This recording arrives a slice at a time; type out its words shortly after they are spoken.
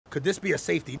Could this be a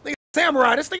safety? Nigga,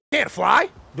 samurai, this thing can't fly.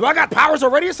 Do I got powers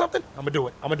already or something? I'm gonna do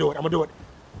it. I'm gonna do it. I'm gonna do it.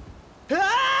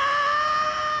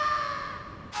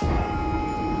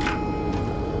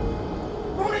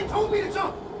 Bro, they told me to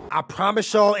jump. I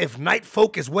promise y'all, if night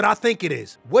folk is what I think it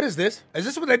is. What is this? Is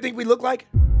this what they think we look like?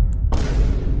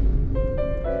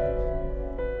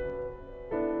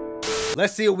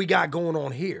 Let's see what we got going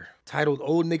on here. Titled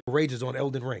Old Nigga Rages on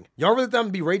Elden Ring. Y'all really think I'm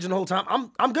gonna be raging the whole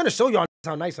time? I'm gonna show y'all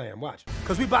how nice I am, watch.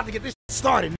 Cause we about to get this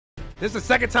started. This is the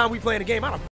second time we playing the game.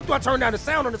 How the f do I turn down the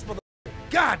sound on this mother?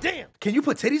 God damn. Can you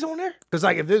put titties on there? Cause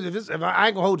like if I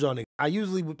ain't gonna hold y'all niggas. I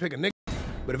usually would pick a nigga,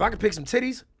 but if I could pick some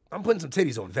titties, I'm putting some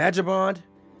titties on. Vagabond,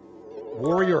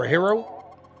 warrior or hero.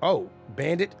 Oh,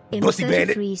 bandit, pussy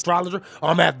bandit, astrologer. Oh,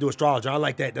 I'm gonna have to do astrologer. I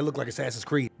like that. They look like Assassin's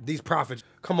Creed. These prophets,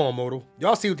 come on, Modal.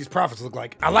 Y'all see what these prophets look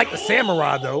like. I like the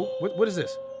samurai though. What is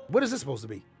this? What is this supposed to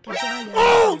be?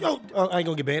 Oh, yo, I ain't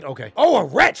gonna get banned. Okay. Oh, a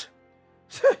wretch.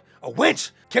 A wench.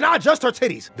 Can I adjust her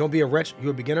titties? Don't be a wretch.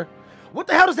 You're a beginner. What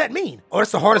the hell does that mean? Oh,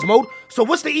 that's the hardest mode. So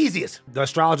what's the easiest? The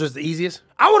astrologer is the easiest.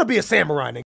 I want to be a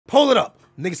samurai, nigga. Pull it up.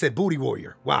 Nigga said booty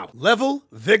warrior. Wow. Level,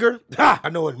 vigor. Ha! I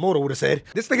know what Moto would have said.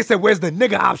 This nigga said, where's the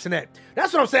nigga option at?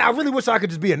 That's what I'm saying. I really wish I could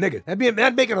just be a nigga.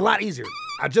 That'd make it a lot easier.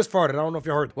 I just farted. I don't know if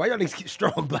y'all heard. Why y'all niggas keep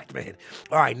strong, black man?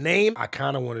 All right, name. I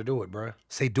kind of want to do it, bruh.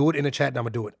 Say do it in the chat and I'm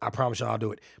going to do it. I promise y'all I'll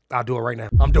do it. I'll do it right now.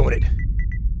 I'm doing it.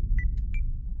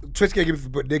 Twitch can't give me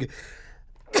but nigga.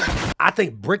 I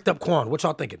think bricked up Quan. What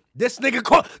y'all thinking? This nigga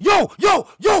called. Yo,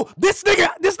 this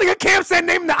nigga Cam said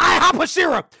name the IHOP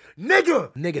Hashira.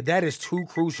 Nigga, that is too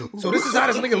crucial. So this is how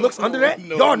this nigga looks under that?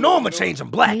 Y'all know I'ma change him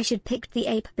black. You should pick the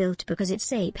ape built because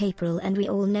it's ape April and we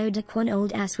all know Daquan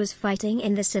old ass was fighting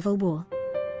in the Civil War.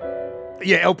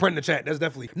 Yeah, L print in the chat. That's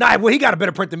definitely. Nah, well, he got a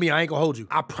better print than me. I ain't gonna hold you.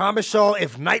 I promise y'all,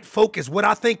 if night folk is what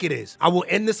I think it is, I will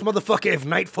end this motherfucker if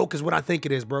night folk is what I think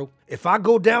it is, bro. If I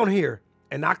go down here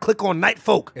and I click on night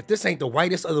folk, if this ain't the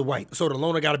whitest of the white, so the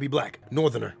loner gotta be black.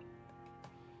 Northerner.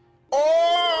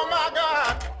 Oh my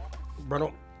God. Bro,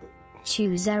 don't.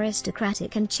 Choose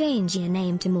aristocratic and change your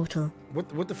name to mortal.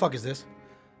 What the fuck is this?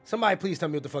 Somebody please tell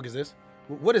me what the fuck is this?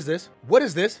 What is this? What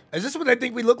is this? Is this what they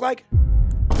think we look like?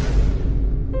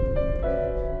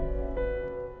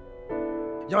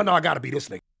 Y'all know I gotta be this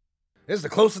nigga. This is the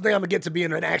closest thing I'm gonna get to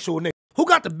being an actual nigga. Who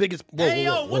got the biggest?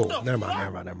 Whoa. Never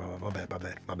mind. My bad.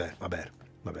 I'm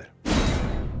not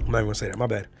even gonna say that. My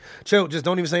bad. Chill. Just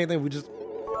don't even say anything. We just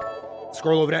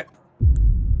scroll over that.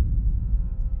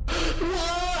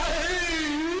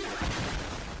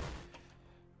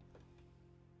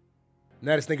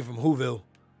 Now this nigga from Whoville.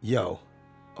 Yo.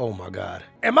 Oh my God.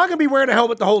 Am I gonna be wearing a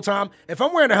helmet the whole time? If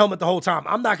I'm wearing a helmet the whole time,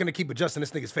 I'm not gonna keep adjusting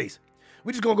this nigga's face.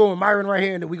 We just gonna go with Myron right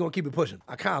here and then we gonna keep it pushing.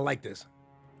 I kinda like this.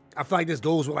 I feel like this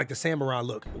goes with like the samurai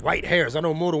look. White hairs. I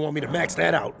know Moto want me to max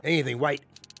that out. Anything white.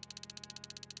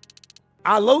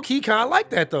 I low-key kinda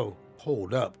like that though.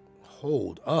 Hold up.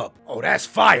 Oh, that's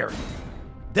fire.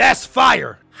 That's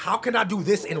fire. How can I do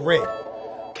this in red?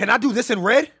 Can I do this in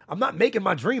red? I'm not making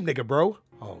my dream nigga, bro.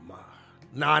 Oh my.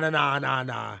 Nah.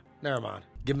 Never mind.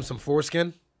 Give him some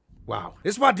foreskin. Wow.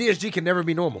 This is why DSG can never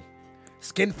be normal.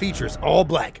 Skin features, all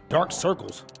black, dark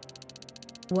circles.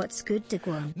 What's good,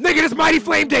 Daquan? Nigga, this Mighty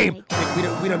Flame Dame.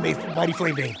 We done made Mighty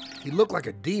Flame Dame. He looked like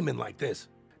a demon like this.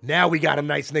 Now we got a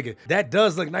nice nigga. That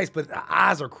does look nice, but the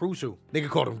eyes are crucial. Nigga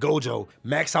called him Gojo.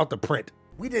 Max out the print.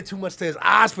 We did too much to his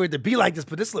eyes for it to be like this,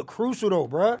 but this look crucial though,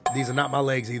 bruh. These are not my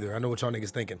legs either. I know what y'all niggas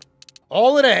thinking.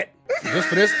 All of that, just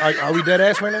for this, are we dead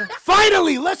ass right now?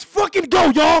 Finally, let's fucking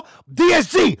go, y'all.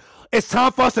 DSG, it's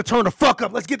time for us to turn the fuck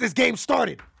up. Let's get this game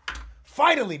started.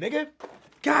 Finally, nigga.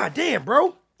 God damn,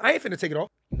 bro. I ain't finna take it off.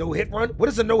 No hit run? What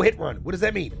is a no hit run? What does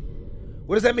that mean?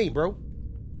 What does that mean, bro?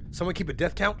 Someone keep a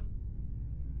death count?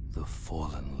 The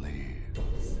fallen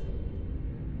leaves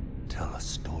tell a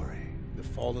story. The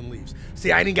fallen leaves.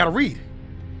 See, I ain't even gotta read.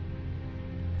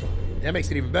 That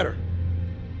makes it even better.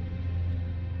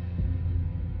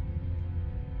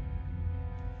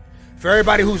 For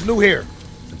everybody who's new here,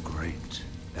 the great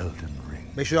Elden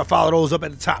Ring. Make sure y'all follow those up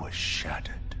at the top. Was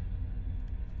shattered.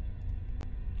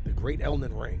 The great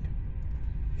Elden Ring.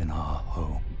 In our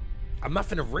home. I'm not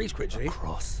finna rage quit, Jay.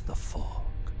 Across the fog.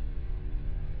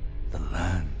 The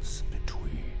lands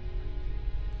between.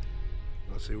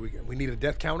 Let's see, we need a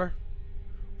death counter.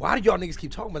 Why do y'all niggas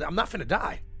keep talking about that? I'm not finna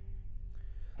die.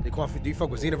 Do you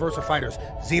fuck with Xenoverse or Fighters?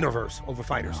 Xenoverse over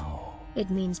Fighters. No. It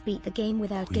means beat the game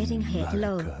without getting hit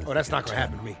low. Oh, that's not gonna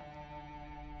happen to me.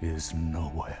 Is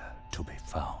nowhere to be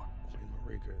found.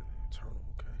 Okay.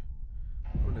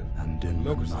 And in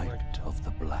the night of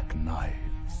the Black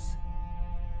Knives,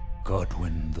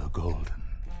 Godwyn the Golden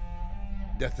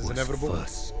death is inevitable.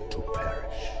 First to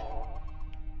perish.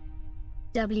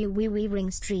 WWE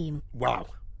ring stream. Wow.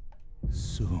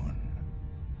 Soon,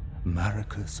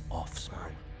 Marika's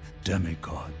offspring,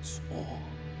 demigods all,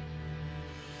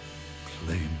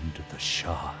 claimed the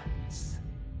shards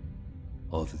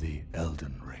of the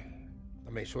Elden Ring.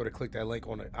 I made sure to click that link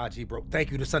on the IG, bro.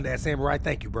 Thank you to Sunday Samurai.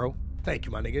 Thank you, bro. Thank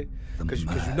you, my nigga. Because you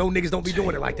know niggas don't be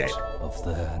doing it like that. Of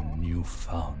their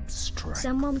newfound strength.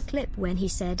 Someone clip when he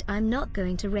said, I'm not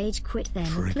going to rage quit, then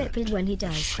clip it when he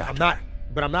does. I'm not.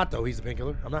 But I'm not, though. He's a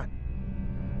painkiller. I'm not.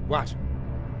 Watch.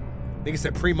 Nigga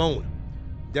said pre-moan.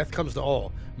 Death comes to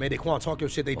all. May Daquan talk your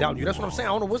shit, they doubt you. That's what I'm saying.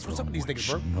 I don't know what's up with these niggas,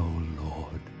 bro. No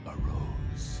lord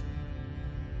arose.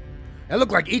 That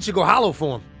looked like Ichigo Hollow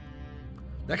form.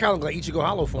 That kind of looked like Ichigo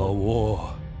Hollow form. A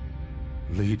war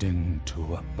leading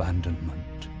to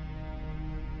abandonment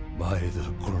by the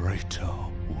greater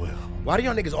will. Why do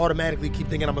y'all niggas automatically keep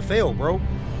thinking I'ma fail, bro?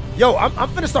 Yo, I'm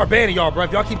finna start banning y'all, bro,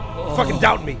 if y'all keep fucking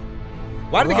doubting me.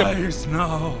 Why did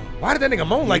Why did that nigga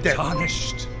moan like that?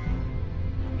 Tarnished.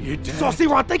 So,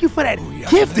 C-Ron, thank you for that.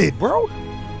 Gifted, bro.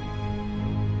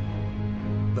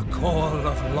 The call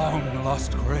of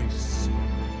long-lost grace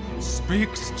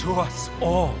speaks to us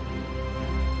all.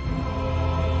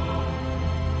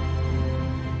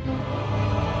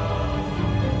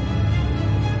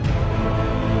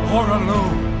 Horalu,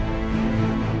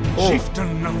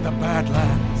 chieftain of the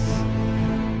Badlands.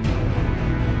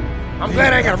 I'm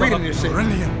glad I ain't gotta read in this shit.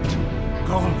 Brilliant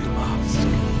gold mask.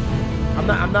 I'm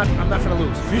not finna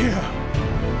lose. Fear,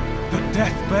 the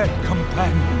deathbed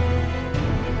companion.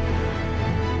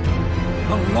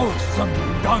 The loathsome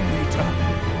dung eater.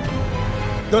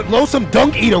 The loathsome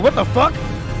dung eater, what the fuck?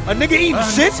 A nigga eating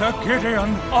and shit? Sir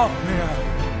Gideon Othmere.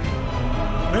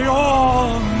 They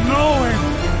all know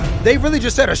him. They really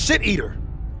just said a shit eater.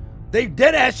 They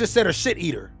dead ass just said a shit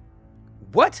eater.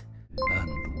 What?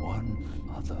 And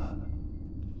one other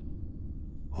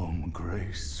whom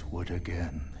grace would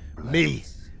again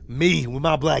bless. Me with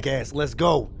my black ass. Let's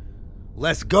go.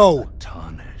 Let's go.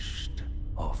 Tarnished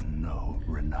of no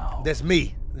renown. That's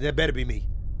me. That better be me.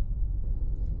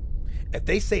 If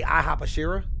they say I hop a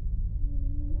Shira,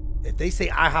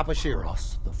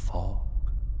 Across the fog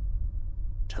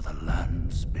to the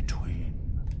lands between,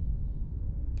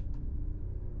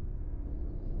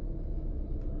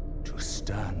 to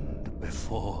stand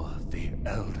before the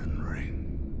Elden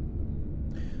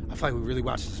Ring. I feel like we really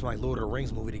watched this like Lord of the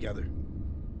Rings movie together.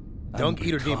 Dunk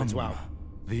Eater Demons, wow.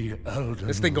 The Elden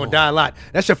This thing gonna die a lot.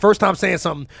 That's your first time saying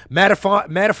something.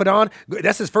 Matafadon,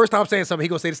 that's his first time saying something. He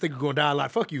gonna say this thing gonna die a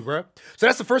lot. Fuck you, bro. So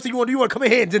that's the first thing you wanna do? You wanna come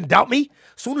in here and then doubt me?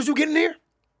 As soon as you get in here?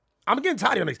 I'm getting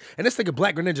tired of niggas. And this nigga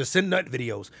Black Greninja send nut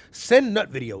videos. Send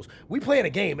nut videos. We playing a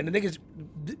game and the niggas,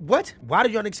 what? Why do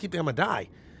y'all niggas keep thinking I'm gonna die?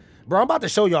 Bro, I'm about to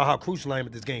show y'all how crucial I am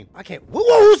at this game. I can't, whoa,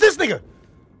 who's this nigga?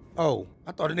 Oh,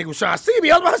 I thought the nigga was trying to see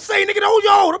me. I was about to say, nigga, oh,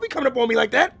 yo, don't be coming up on me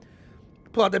like that.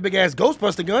 Pull out that big ass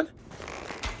Ghostbuster gun.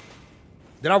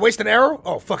 Did I waste an arrow?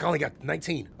 Oh, fuck, I only got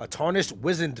 19. A tarnished,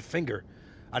 wizened finger.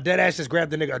 I dead ass just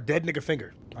grabbed a dead nigga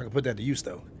finger. I can put that to use,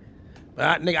 though.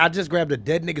 But I just grabbed a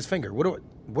dead nigga's finger. What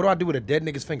do I do with a dead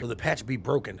nigga's finger? The patch be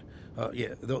broken.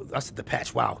 Yeah, I said the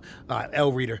patch, wow.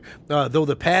 L reader. Though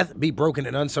the path be broken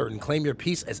and uncertain, claim your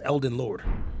peace as Elden Lord.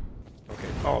 Okay,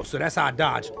 oh, so that's how I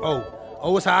dodge.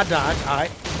 Oh, it's how I dodge, all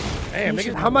right. Damn,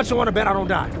 nigga, how much you want to bet I don't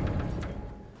die?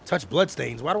 Touch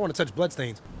bloodstains. Why do I want to touch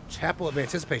bloodstains? Chapel of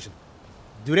Anticipation.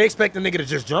 Do they expect the nigga to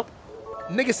just jump?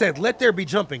 Nigga said, let there be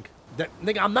jumping. That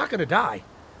nigga, I'm not gonna die.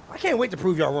 I can't wait to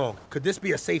prove y'all wrong. Could this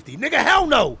be a safety? Nigga, hell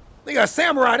no. Nigga, a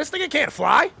samurai, this nigga can't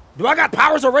fly. Do I got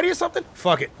powers already or something?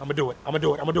 Fuck it, I'm gonna do it. Bro,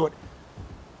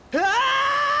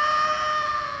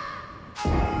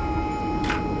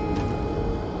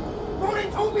 they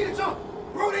told me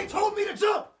to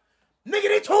jump. Nigga,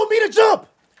 they told me to jump.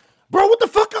 Bro, what the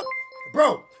fuck up?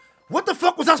 Bro, what the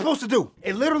fuck was I supposed to do?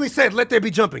 It literally said, let there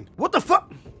be jumping. What the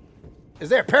fuck? Is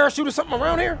there a parachute or something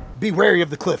around here? Be wary of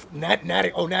the cliff. Now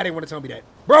they want to tell me that.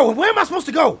 Bro, where am I supposed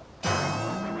to go?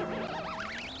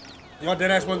 Y'all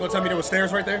deadass wasn't gonna tell me there was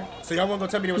stairs right there? So y'all wasn't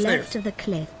gonna tell me there was stairs? Left of the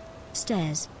cliff.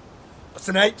 Stairs.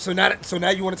 So now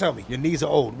you want to tell me your knees are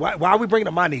old. Why are we bringing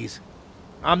up my knees?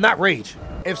 I'm not rage.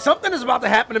 If something is about to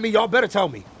happen to me, y'all better tell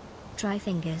me. Try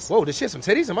fingers. Whoa, this shit some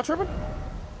titties? Am I tripping?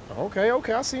 Okay,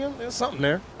 I see him. There's something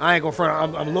there. I ain't gonna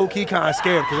front. I'm low key kind of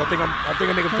scared because I think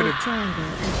a nigga Hold finna. triangle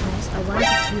and press a 1 to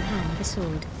 2 hand the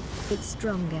sword. It's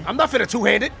stronger. I'm not finna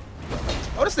two-handed.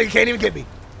 Oh, this nigga can't even get me.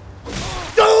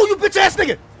 No, you bitch ass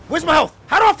nigga. Where's my health?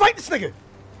 How do I fight this nigga?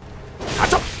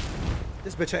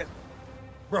 This bitch ass.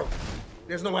 Bro,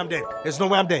 there's no way I'm dead. There's no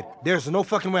way I'm dead. There's no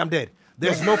fucking way I'm dead.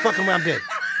 There's no fucking way I'm dead.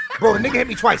 Bro, the nigga hit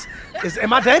me twice.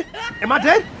 Am I dead? Am I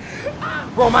dead?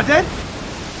 Bro, am I dead?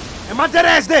 Am I dead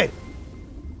ass dead?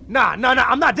 Nah,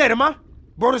 I'm not dead, am I?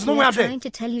 Bro, there's no way I'm dead. Trying to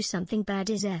tell you something bad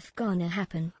is gonna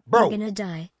happen. Bro. You're gonna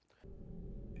die.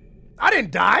 I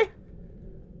didn't die.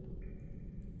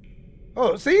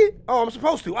 Oh, see? Oh, I'm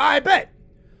supposed to. I bet.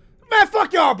 Man,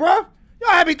 fuck y'all, bro.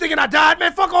 Y'all had me thinking I died.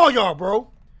 Man, fuck all y'all, bro.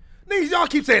 Niggas, y'all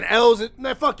keep saying L's.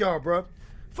 Man, fuck y'all, bro.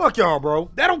 Fuck y'all,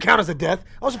 bro. That don't count as a death.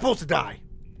 I was supposed to die.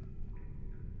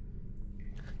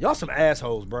 Y'all some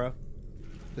assholes, bro.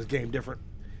 This game different.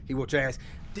 He whooped your ass.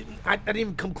 I didn't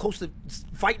even come close to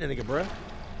fighting a nigga, bro.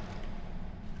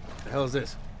 The hell is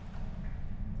this?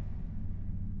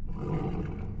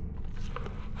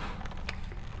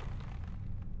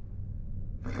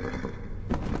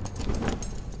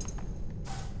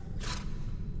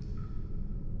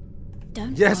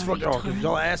 Don't yes, worry, fuck y'all, Tom. because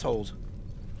y'all assholes.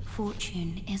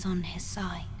 Fortune is on his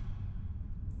side.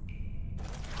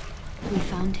 We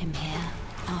found him here,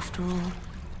 after all.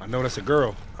 I know that's a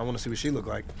girl. I want to see what she look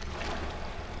like.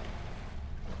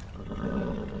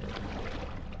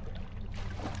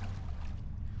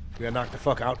 We got knocked the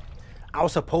fuck out. I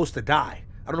was supposed to die.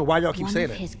 I don't know why y'all keep saying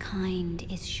that. One of his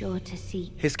kind is sure to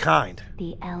seek His kind.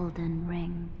 the Elden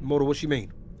Ring. Moto, what she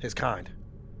mean? His kind.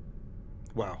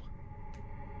 Wow.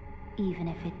 Even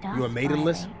if it does You a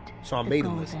maidenless? violate So I'm the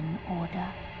maidenless. Golden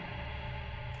Order.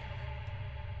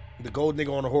 The gold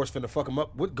nigga on a horse finna fuck him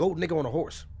up. What gold nigga on a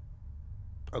horse?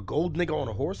 A gold nigga on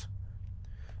a horse?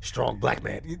 Strong black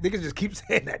man. You niggas just keep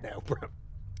saying that now, bro.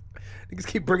 Niggas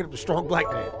keep bringing up the strong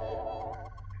black man.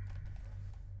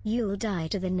 You'll die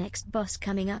to the next boss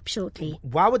coming up shortly.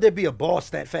 Why would there be a boss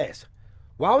that fast?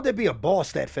 Why would there be a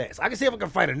boss that fast? I can see if I can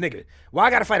fight a nigga. Why I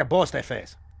gotta fight a boss that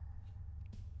fast?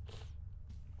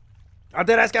 I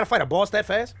dead ass gotta fight a boss that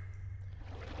fast?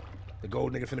 The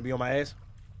gold nigga finna be on my ass?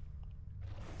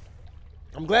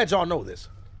 I'm glad y'all know this.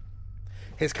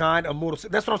 His kind, immortal.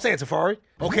 That's what I'm saying, Safari.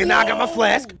 Okay, now I got my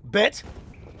flask. Bet.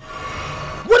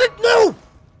 What it? No!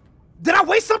 Did I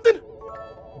waste something?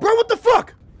 Bro, what the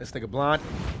fuck? This nigga blind.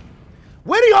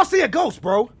 Where do y'all see a ghost,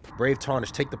 bro? Brave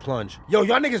Tarnish, take the plunge. Yo,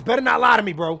 y'all niggas better not lie to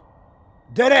me, bro.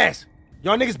 Dead ass.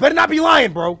 Y'all niggas better not be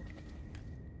lying, bro.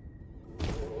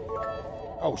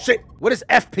 Oh, shit. What is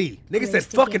FP? Nigga said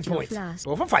fucking points.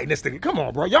 Well, if I'm fighting this nigga, come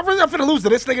on, bro. Y'all really not finna lose to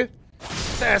this nigga?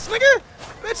 Bitch ass nigga.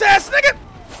 Bitch ass nigga.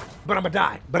 But I'ma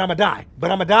die. But I'ma die.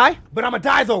 But I'ma die. But I'ma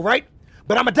die though, right?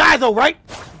 But I'ma die though, right?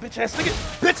 Bitch ass nigga.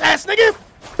 Bitch ass nigga.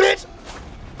 Bitch.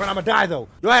 But I'ma die though.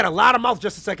 Y'all had a lot of mouth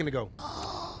just a second ago.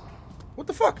 What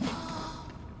the fuck?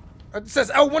 It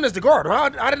says L1 is the guard.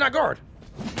 I did not guard.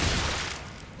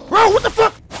 Bro, what the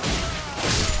fuck?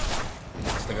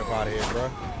 This nigga up out of here, bro.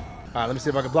 Alright, let me see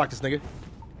if I can block this nigga.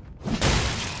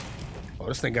 Oh,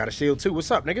 this thing got a shield too.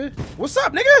 What's up, nigga? What's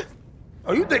up, nigga?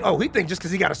 Oh, you think? Oh, he think just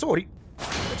because he got a sword, he...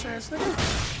 Bitch ass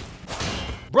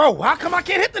nigga. Bro, how come I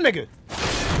can't hit the nigga?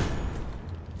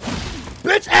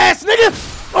 Bitch ass nigga!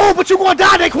 Oh, but you gonna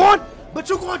die, Daquan! But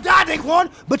you gonna die,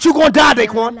 Daquan! But you gonna die,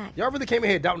 Daquan! Y'all really came in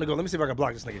here doubting to go. Let me see if I can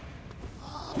block this nigga.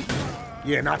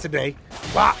 Yeah, not today.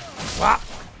 Wop, wop.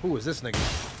 Who is this nigga?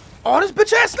 Oh, this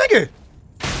bitch ass nigga!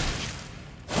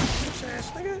 Bitch ass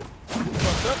nigga? You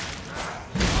fucked up.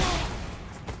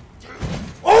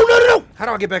 Oh, no! How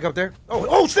do I get back up there?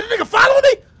 Oh, shit, the nigga following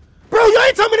me? Bro, you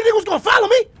ain't telling me the nigga was gonna follow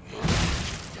me?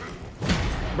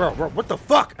 Bro, what the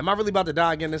fuck? Am I really about to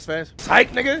die again this fast?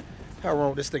 Psych, nigga. Hell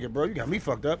wrong with this nigga, bro? You got me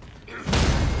fucked up.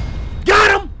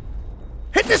 Got him!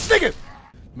 Hit this nigga!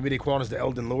 Maybe Daquan is the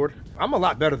Elden Lord. I'm a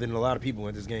lot better than a lot of people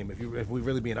in this game, if we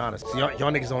really being honest. See, y'all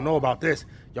niggas don't know about this.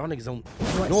 Y'all niggas don't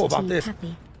know about this.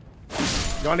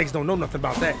 Y'all niggas don't know nothing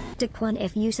about that. Daquan,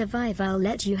 if you survive, I'll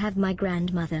let you have my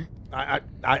grandmother.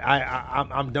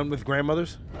 I'm done with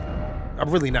grandmothers. I'm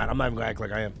really not. I'm not even gonna act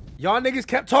like I am. Y'all niggas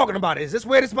kept talking about it. Is this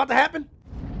where this about to happen?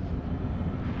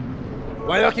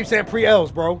 Why y'all keep saying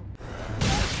pre-L's, bro?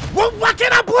 What? Why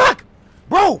can't I block?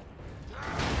 Bro!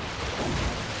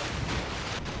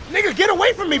 Nigga, get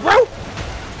away from me, bro! Now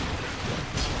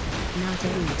to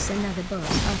reach another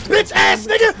boss after Bitch ass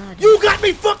nigga! You got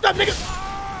me fucked up, nigga!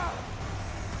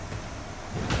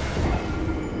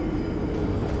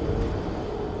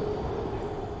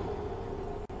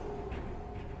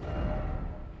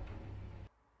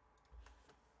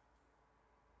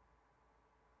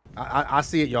 I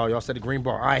see it, y'all. Y'all said the green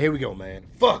bar. All right, here we go, man.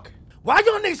 Fuck. Why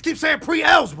y'all niggas keep saying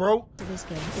pre-L's, bro?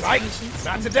 Right?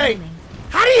 Not today.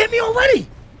 How did he hit me already?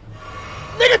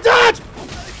 Nigga, dodge!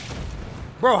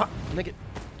 Bro, nigga.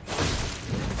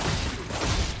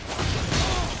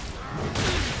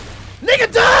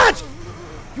 Nigga, dodge!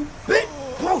 You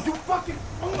bitch! Bro, you fucking...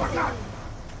 Oh my god.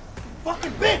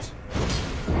 Fucking bitch!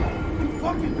 You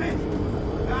fucking bitch!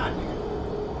 Oh my god, nigga.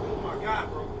 Oh my god,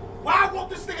 bro. Why won't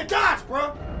this nigga dodge,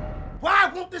 bro?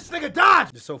 Why won't this nigga dodge?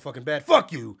 You're so fucking bad.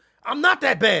 Fuck you. I'm not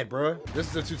that bad, bro. This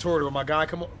is a tutorial, my guy.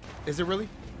 Come on. Is it really?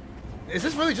 Is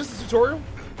this really just a tutorial?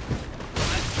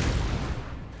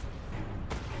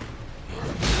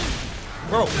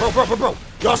 Bro.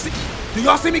 Y'all see? Do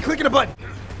y'all see me clicking the button?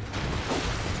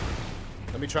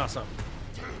 Let me try something.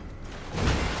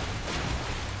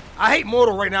 I hate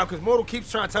Mortal right now because Mortal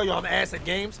keeps trying to tell y'all I'm ass at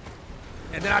games.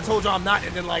 And then I told y'all I'm not,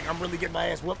 and then like I'm really getting my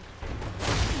ass whooped.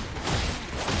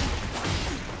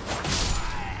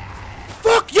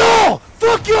 Fuck y'all!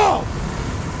 Fuck y'all!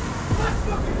 Let's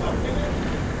fucking go,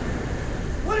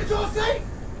 nigga. What did y'all say?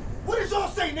 What did y'all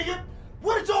say, nigga?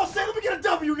 What did y'all say? Let me get a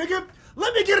W, nigga.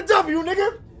 Let me get a W,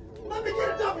 nigga. Let me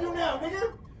get a W now,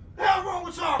 nigga. Hell wrong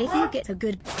with y'all, bro? If you get a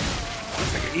good...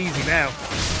 It's like easy now.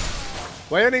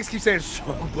 Why y'all niggas keep saying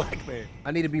strong black man?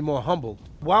 I need to be more humble.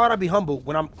 Why would I be humble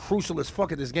when I'm crucial as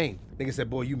fuck at this game? Nigga said,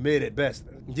 boy, you mid at best.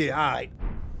 Yeah, alright.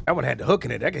 That one had the hook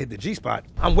in it. That could hit the G spot.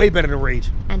 I'm way better than Rage.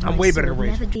 And I'm way better than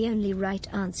Rage. Never the only right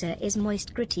answer is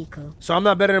moist critical. So I'm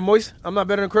not better than Moist? I'm not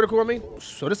better than Critical, I mean?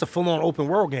 So this is a full-on open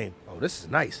world game. Oh, this is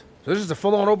nice. So this is a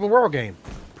full-on open world game.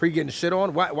 Pre-getting shit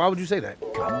on? Why would you say that?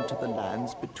 Come to the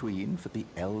lands between for the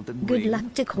Elden Ring. Good luck,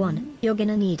 Daquan. You're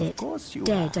gonna need it. Of course you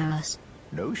Dead are. ass.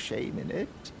 No shame in it.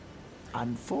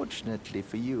 Unfortunately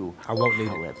for you, I won't need it.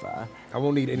 however, I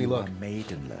won't need any you luck. are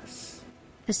maidenless.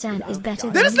 Hassan is better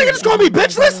Then than this nigga you just call me at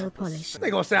bitchless? nail polish. They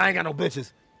gonna say I ain't got no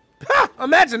bitches. Ha!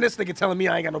 Imagine this nigga telling me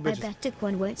I ain't got no I bitches. bet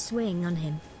Daquan won't swing on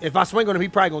him. If I swing on him, he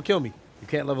probably gonna kill me. You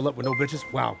can't level up with no bitches?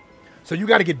 Wow. So you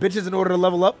gotta get bitches in order to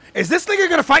level up? Is this nigga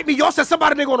gonna fight me? Y'all said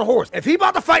somebody nigga on a horse. If he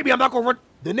about to fight me, I'm not gonna run.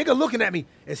 The nigga looking at me,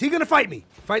 is he gonna fight me?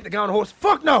 Fight the guy on the horse?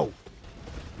 Fuck no.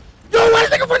 Yo, why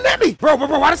this nigga running at me? Bro,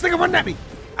 why this nigga running at me?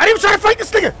 I didn't even try to fight this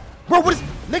nigga. Bro, what is,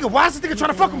 nigga, why is this nigga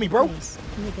trying to fuck with me, bro?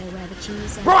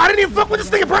 Bro, I didn't even fuck with this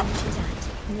nigga, bro.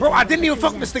 Bro, I didn't even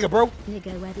fuck with this nigga, bro.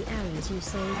 Nigga, where the arrows you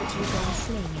say that you gonna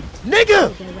sling it. Nigga!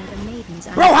 Nigga, where the maidens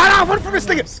Bro, how do I run from this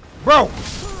nigga? Bro.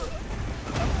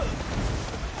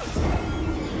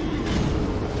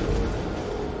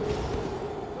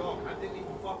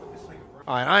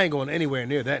 Alright, I ain't going anywhere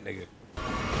near that nigga.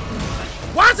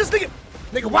 Why is this nigga?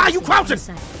 Nigga, why are you crouching?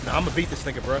 Nah, I'ma beat this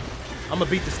nigga, bro. I'ma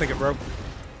beat this nigga, bro.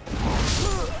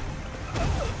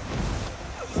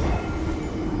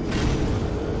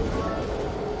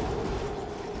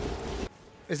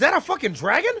 Is that a fucking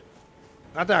dragon?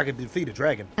 I thought I could defeat a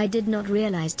dragon. I did not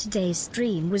realize today's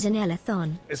stream was an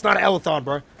Elathon. It's not an Elathon,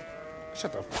 bro.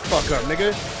 Shut the fuck up,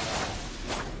 nigga.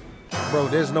 Bro,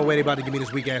 there's no way they about to give me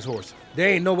this weak-ass horse. There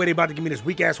ain't no way they about to give me this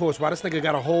weak-ass horse. Why this nigga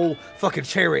got a whole fucking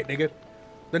chariot, nigga?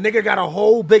 The nigga got a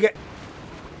whole big...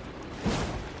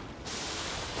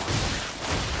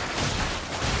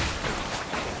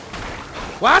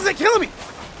 Why is it killing me?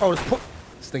 Oh,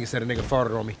 this nigga said a nigga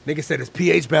farted on me. Nigga said his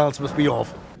pH balance must be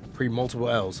off. Multiple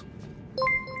L's.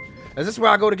 Is this where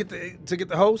I go to get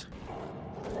the hose?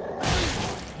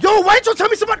 Yo, why didn't you tell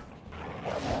me somebody?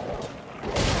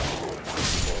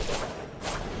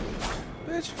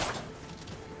 Bitch.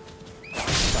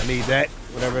 I need that.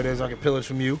 Whatever it is, I can pillage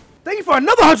from you. Thank you for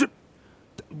another 100.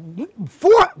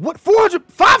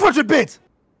 500 bits.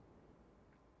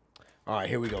 All right,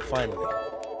 here we go. Finally.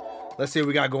 Let's see what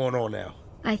we got going on now.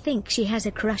 I think she has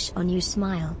a crush on you,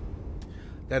 Smile.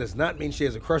 That does not mean she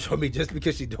has a crush on me just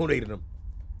because she donated him.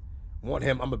 Want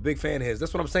him. I'm a big fan of his.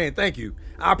 That's what I'm saying. Thank you.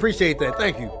 I appreciate that.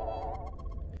 Thank you.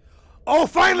 Oh,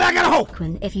 finally I got a hope.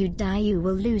 If you die, you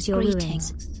will lose your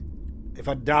Greetings. ruins. If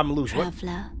I die, I'm gonna lose what?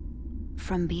 Traveler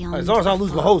from beyond. As long as I don't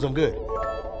lose my hose, I'm good.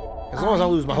 As long as I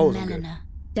don't lose my hose, I'm good.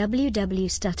 WW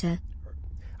stutter.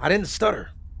 I didn't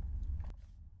stutter.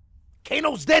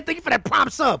 Kano's dead. Thank you for that prime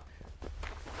sub.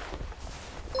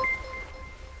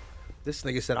 This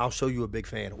nigga said, I'll show you a big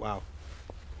fan. Wow.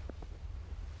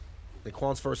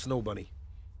 Daquan's first snow bunny.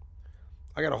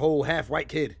 I got a whole half-white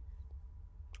kid.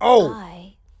 Oh!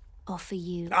 I offer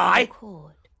you I? a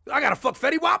cord. I gotta fuck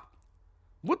Fetty Wap?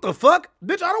 What the fuck?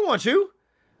 Bitch, I don't want you.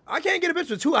 I can't get a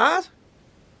bitch with 2 eyes.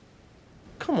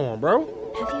 Come on, bro.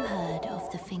 Have you heard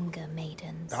of the Finger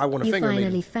Maidens? I want a You finger finally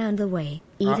maiden. found the way.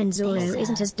 Even Zoro These are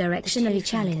isn't as the directionally two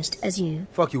challenged fingers. as you.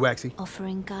 Fuck you, Waxy.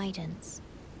 Offering guidance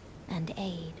and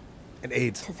aid And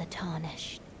AIDS. to the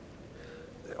tarnished.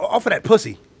 Off of that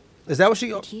pussy. Is that what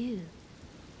she... But you,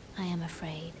 I am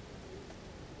afraid,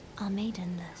 are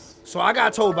maidenless. So I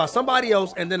got told by somebody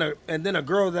else and then a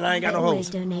girl that I ain't got no Always hose.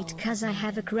 donate cause I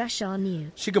have a crush on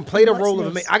you. She can play the What's role of a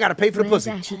this? maid. I gotta pay for the Where's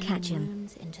pussy. Ashy catch him?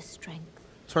 Runes into strength.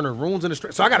 Turn her runes into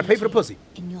strength. So I gotta pay for the pussy.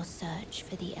 In your search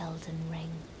for the Elden Ring.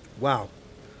 Wow.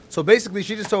 So basically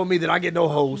she just told me that I get no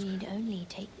hose. You need only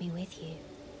take me with you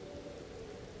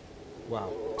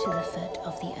Wow. to the foot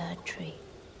of the Erd Tree.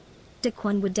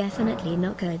 Daquan would definitely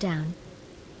knock her down.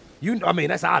 I mean,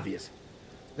 that's obvious.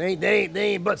 They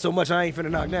ain't but so much I ain't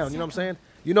finna knock down, you know what I'm saying?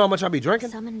 You know how much I be drinking?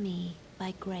 Summon me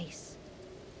by grace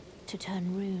to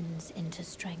turn runes into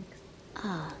strength.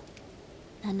 Ah,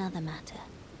 another matter.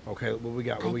 Okay, what we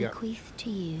got? What we got? I bequeath to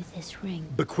you this ring.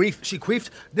 Bequeath? She queefed?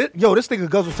 Yo, this nigga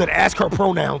Guzzle said ask her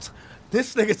pronouns.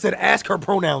 This nigga said ask her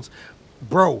pronouns.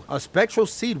 Bro, a spectral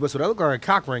seed whistle. That look like a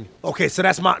cock ring. Okay, so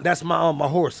that's my my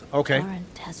horse. Okay.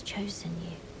 Warrant has chosen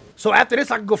you. So after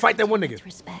this, I can go fight that one nigga. With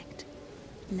respect,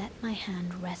 let my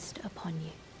hand rest upon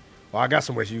you. Well, I got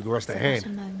some ways you can rest that hand. For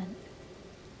a moment,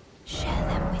 share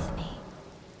them with me.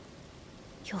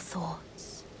 Your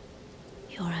thoughts,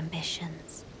 your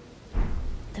ambitions,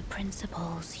 the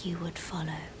principles you would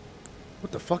follow.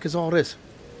 What the fuck is all this?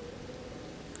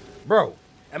 Bro,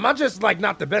 am I just like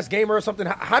not the best gamer or something?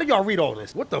 How do y'all read all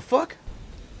this? What the fuck?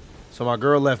 So my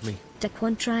girl left me.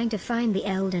 Daquan trying to find the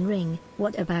Elden Ring.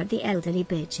 What about the elderly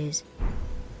bitches?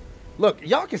 Look,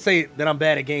 y'all can say that I'm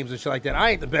bad at games and shit like that. I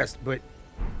ain't the best, but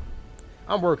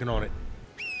I'm working on it.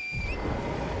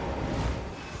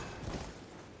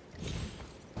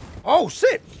 Oh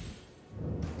shit!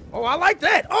 Oh, I like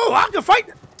that. Oh, I can fight.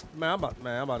 Man, I'm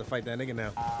about to fight that nigga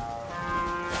now.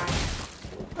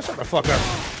 Shut the fuck up.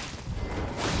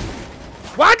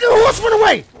 Why did the horse run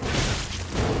away?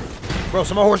 Bro,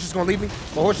 so my horse is gonna leave me?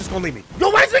 My horse is gonna leave me. Yo,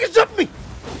 why these niggas jumping me?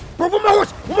 Bro, where my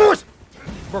horse? Where my horse?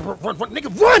 Bro, run,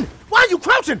 nigga, run! Why are you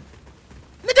crouching?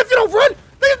 Nigga, if you don't run,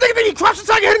 nigga, you crouching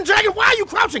like a hidden dragon. Why are you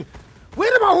crouching?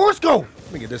 Where did my horse go?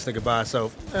 Let me get this nigga by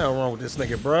himself. What's wrong with this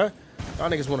nigga, bruh? Y'all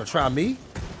niggas wanna try me?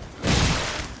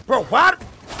 Bro, what?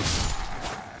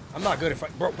 I'm not good at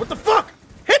fighting. Bro, what the fuck?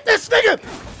 Hit this nigga!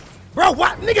 Bro,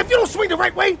 what? Nigga, if you don't swing the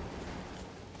right way.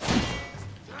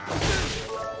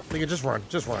 Nigga, just run.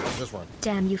 Just run. Just run.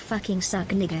 Damn, you fucking suck,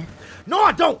 nigga. No,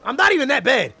 I don't. I'm not even that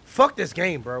bad. Fuck this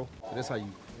game, bro. So this how you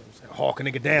hawk a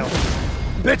nigga down.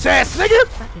 Bitch ass nigga!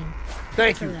 Fucking.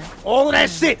 Thank you. All of that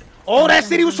shit. All that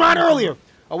shit he was trying earlier.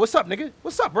 Oh, what's up, nigga?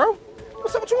 What's up, bro?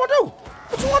 What's up? What you wanna do?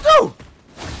 What you wanna do?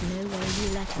 No way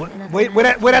you let another Wait,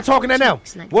 man where that talking at now?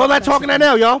 like Where that that talking at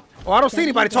person. now, y'all? Oh, I don't see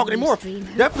anybody talking anymore.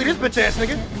 WWE Definitely this bitch ass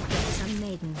nigga. and get some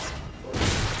maidens.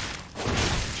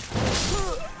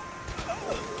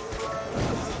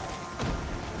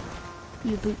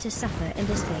 You boot to suffer in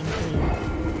this game,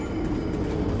 queen.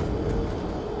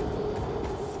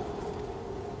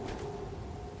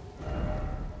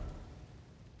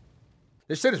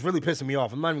 This shit is really pissing me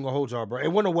off. I'm not even gonna hold y'all, bro.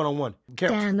 It went a one-on-one.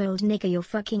 Damn old nigga, your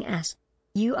fucking ass.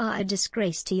 You are a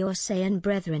disgrace to your Saiyan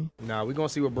brethren. Nah, we gonna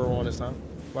see what bro on this time.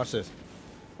 Watch this.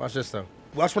 Watch this though.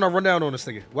 Watch when I run down on this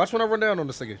nigga. Watch when I run down on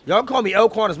this nigga. Y'all call me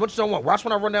Elquan as much as y'all want. Watch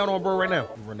when I run down on bro right now.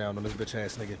 Run down on this bitch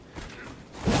ass nigga.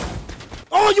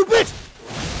 Oh, you bitch!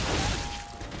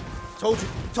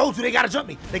 Told you they gotta jump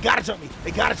me. They gotta jump me.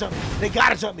 They gotta jump me. They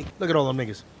gotta jump me. Look at all them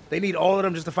niggas. They need all of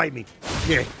them just to fight me.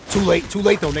 Yeah, too late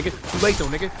though, nigga. Too late though,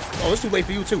 nigga. Oh, it's too late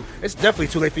for you too. It's definitely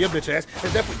too late for your bitch ass.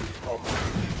 It's definitely. Oh,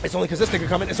 it's only cause this nigga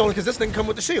coming. It's only cause this nigga come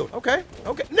with the shield. Okay,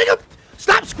 nigga,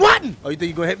 stop squatting. Oh, you think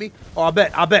you gonna hit me? Oh, I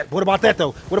bet. What about that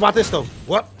though? What about this though?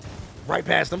 What? Right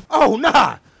past him. Oh,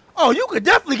 nah. Oh, you could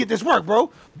definitely get this work,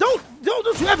 bro. Don't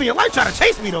you ever in your life try to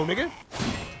chase me though, nigga.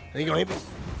 Then you gonna hit me?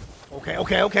 Okay.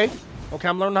 Okay,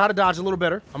 I'm learning how to dodge a little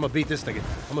better. I'm gonna beat this nigga.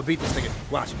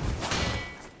 Watch.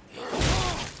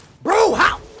 Bro,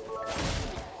 how?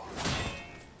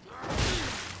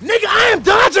 Nigga, I am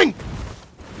dodging!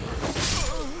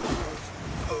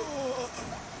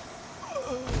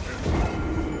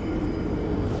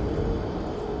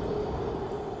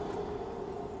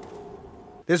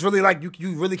 This really like, you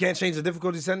really can't change the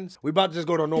difficulty settings? We about to just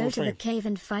go to a normal Go to the stream. cave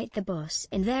and fight the boss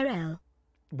in their L.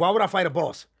 Why would I fight a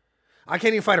boss? I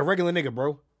can't even fight a regular nigga,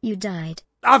 bro. You died.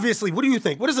 Obviously, what do you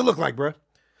think? What does it look like, bro?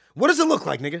 What does it look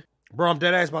like, nigga? Bro, I'm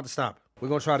dead ass about to stop. We're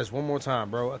gonna try this one more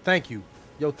time, bro. Thank you.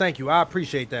 Yo, thank you. I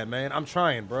appreciate that, man. I'm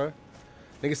trying, bro.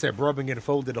 Nigga said, bro, been getting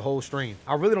folded the whole stream.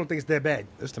 I really don't think it's that bad.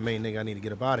 This the main nigga I need to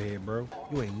get up out of here, bro.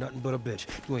 You ain't nothing but a bitch.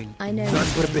 You ain't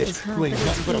nothing but a bitch. You ain't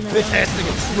nothing but a bitch ass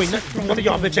nigga. You ain't nothing. None of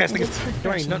y'all bitch ass niggas.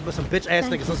 You ain't nothing but some bitch ass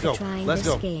niggas. Let's go. Let's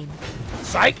go.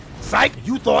 Psych.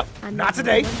 You thought. Not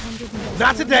today.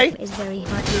 Not today. It's very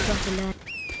hard. You got to learn.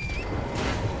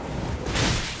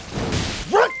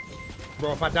 Run!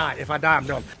 Bro, if I die, I'm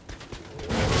done.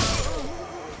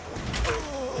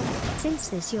 Since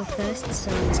this your first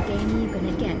Souls game, you're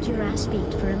gonna get your ass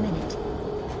beat for a minute.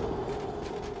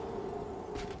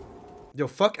 Yo,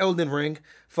 fuck Elden Ring.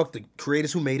 Fuck the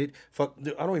creators who made it. Fuck,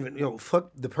 fuck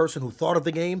the person who thought of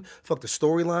the game. Fuck the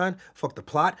storyline. Fuck the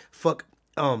plot. Fuck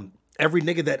every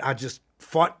nigga that I just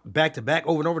fought back to back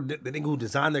over and over. The nigga who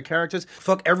designed their characters.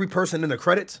 Fuck every person in the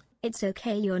credits. It's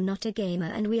okay you're not a gamer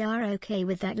and we are okay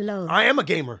with that, lol. I am a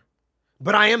gamer.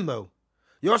 But I am, though.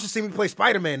 Y'all should see me play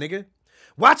Spider-Man, nigga.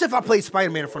 Watch if I played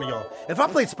Spider-Man in front of y'all. If I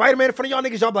played Spider-Man in front of y'all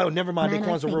niggas, y'all be like, oh, never mind,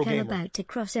 Daquan's a real gamer. I'm about to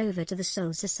cross over to the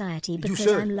Soul Society because you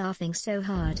should. I'm laughing so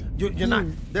hard. You're not.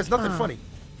 There's nothing funny.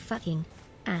 Fucking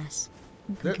ass.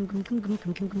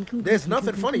 There's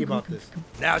nothing funny about this.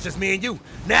 Now it's just me and you.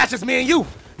 Now it's just me and you.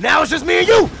 Now it's just me and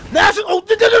you. Now it's just, oh,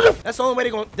 that's the only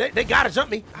way they gotta jump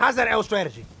me. How's that L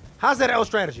strategy? How's that L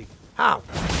strategy? How?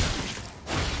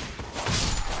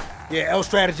 Yeah, L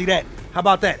strategy that. How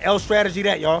about that? L strategy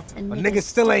that, y'all. A nigga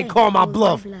still ain't call my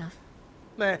bluff.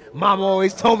 Man, mama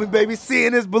always told me, baby,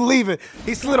 seeing is believing.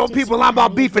 He slid on people, I'm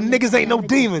about beefing. Niggas ain't no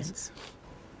demons.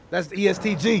 That's the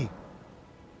ESTG.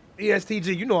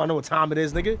 ESTG, you know what time it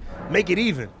is, nigga. Make it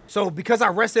even. So because I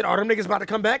rested, are them niggas about to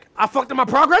come back? I fucked up my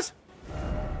progress?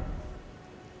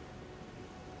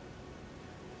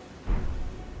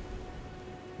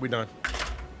 We done.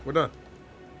 We're done.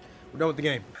 We're done with the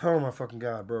game. Oh my fucking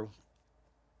God, bro.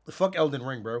 The fuck Elden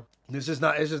Ring, bro. It's just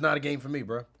not a game for me,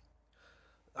 bro.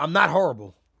 I'm not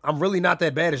horrible. I'm really not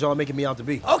that bad as y'all making me out to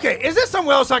be. Okay, is there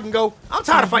somewhere else I can go? I'm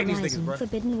tired of fighting these niggas, bro.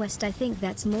 Forbidden West, I think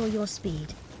that's more your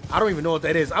speed. I don't even know what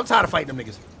that is. I'm tired of fighting them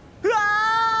niggas.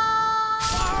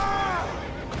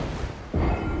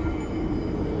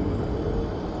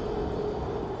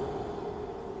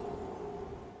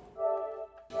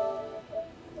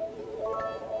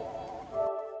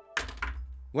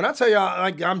 When I tell y'all,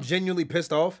 like, I'm genuinely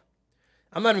pissed off,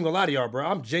 I'm not even gonna lie to y'all, bro.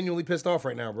 I'm genuinely pissed off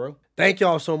right now, bro. Thank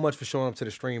y'all so much for showing up to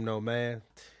the stream, though, man.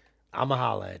 I'ma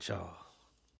holla at y'all.